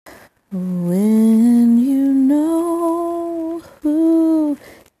When you know who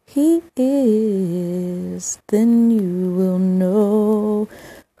He is, then you will know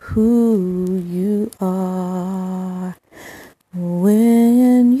who you are.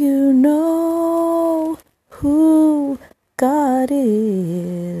 When you know who God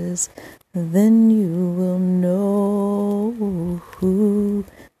is, then you will know who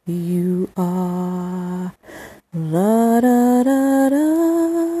you are. La da da da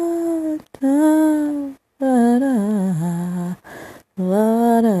da da da,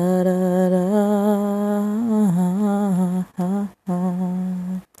 la da da da.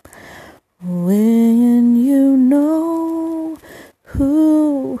 When you know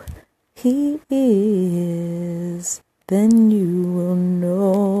who He is, then you will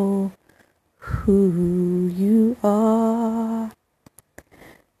know who you are.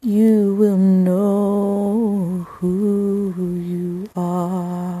 You will know who you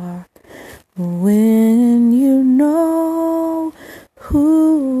are. When you know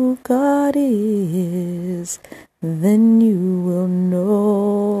who God is, then you will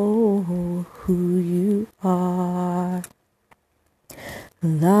know who you are.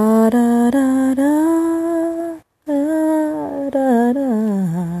 La da da da da da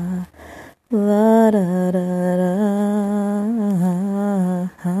da, la da da da.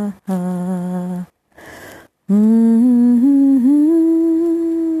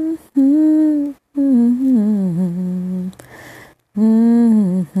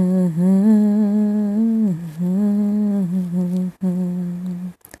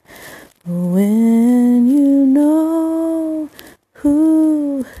 When you know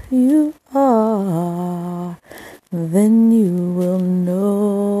who you are, then you will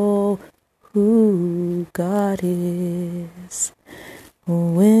know who God is.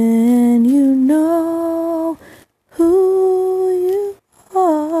 When you know who you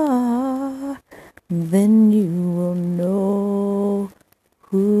are, then you will know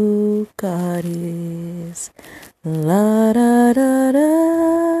who God is. La da da da,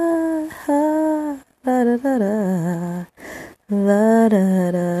 la da da da, la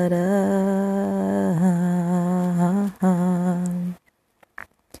da da da.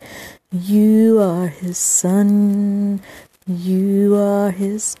 You are His son, you are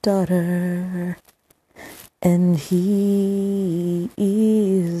His daughter, and He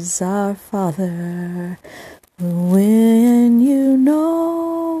is our Father. When you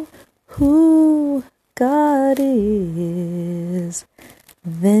know who God is,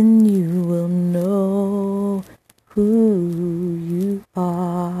 then you will know who you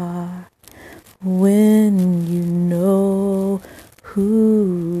are. When you know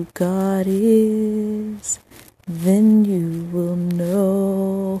who God is, then you will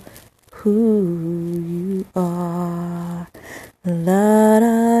know who you are. La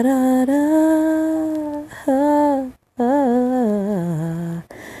da da da,